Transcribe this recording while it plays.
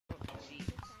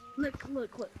Look.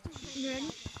 You ready?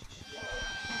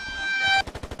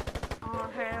 Oh,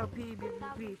 hell,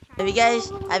 PBBB.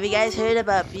 Have you guys heard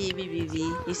about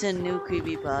PBBB? He's a new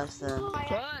creepypasta.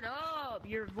 Shut up!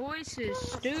 Your voice is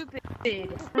stupid.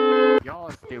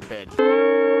 You're stupid.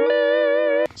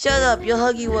 Shut up, you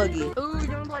huggy wuggy. Ooh,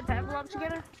 you wanna play Pavlov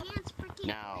together?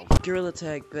 No. Gorilla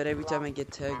tag, but every time I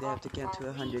get tagged, I have to count to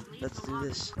 100. Let's do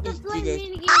this. Just play the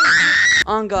mini game.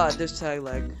 On God, there's tag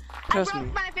lag. Trust me.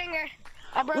 My finger.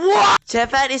 I broke What?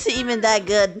 Chefat isn't even that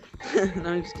good.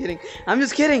 No, I'm just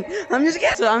kidding.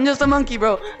 So I'm just a monkey,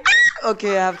 bro.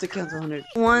 Okay, I have to count to 100.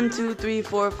 1, 2, 3,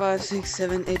 4, 5, 6,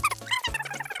 7, 8.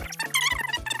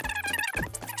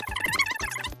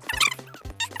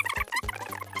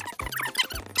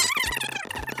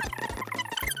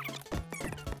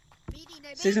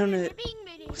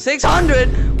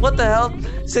 $600? What the hell?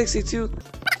 62.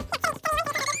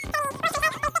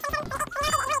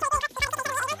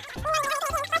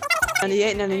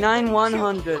 $98, $99,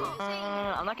 $100.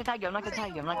 I'm not gonna tag you.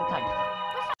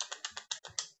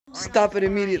 Stop it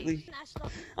immediately.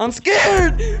 I'm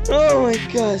scared! Oh my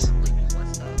gosh.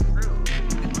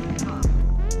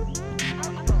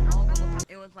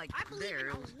 It was like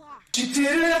there.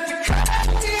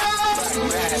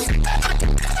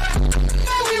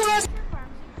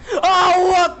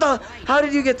 Oh, what the? How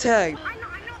did you get tagged? I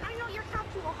know you're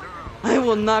count to 100. I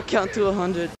will not count to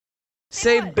 100.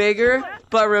 Say bigger,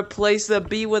 but replace the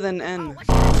B with an N.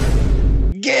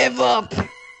 Give up!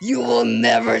 You will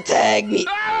never tag me!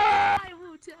 I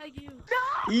will tag you.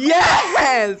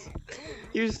 Yes!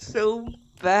 You're so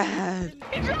bad.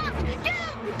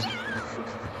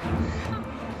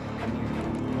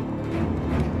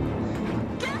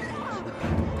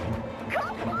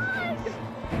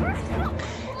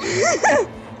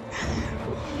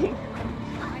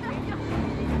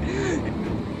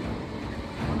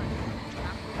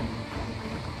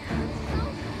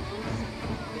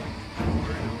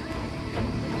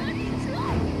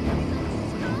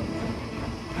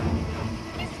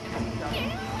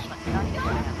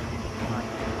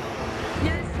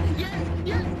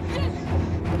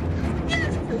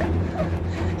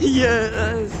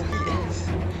 Yes!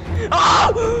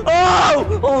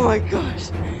 Oh my gosh!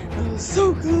 That was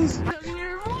so close!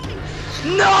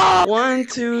 No! 1,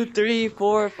 2, 3,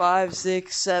 4, 5,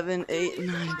 6, 7, 8,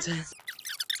 9, 10.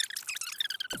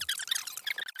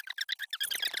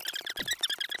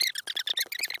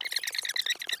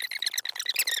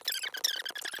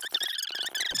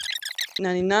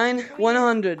 $99,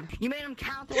 $100. You made him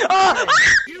count. Ah!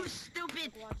 You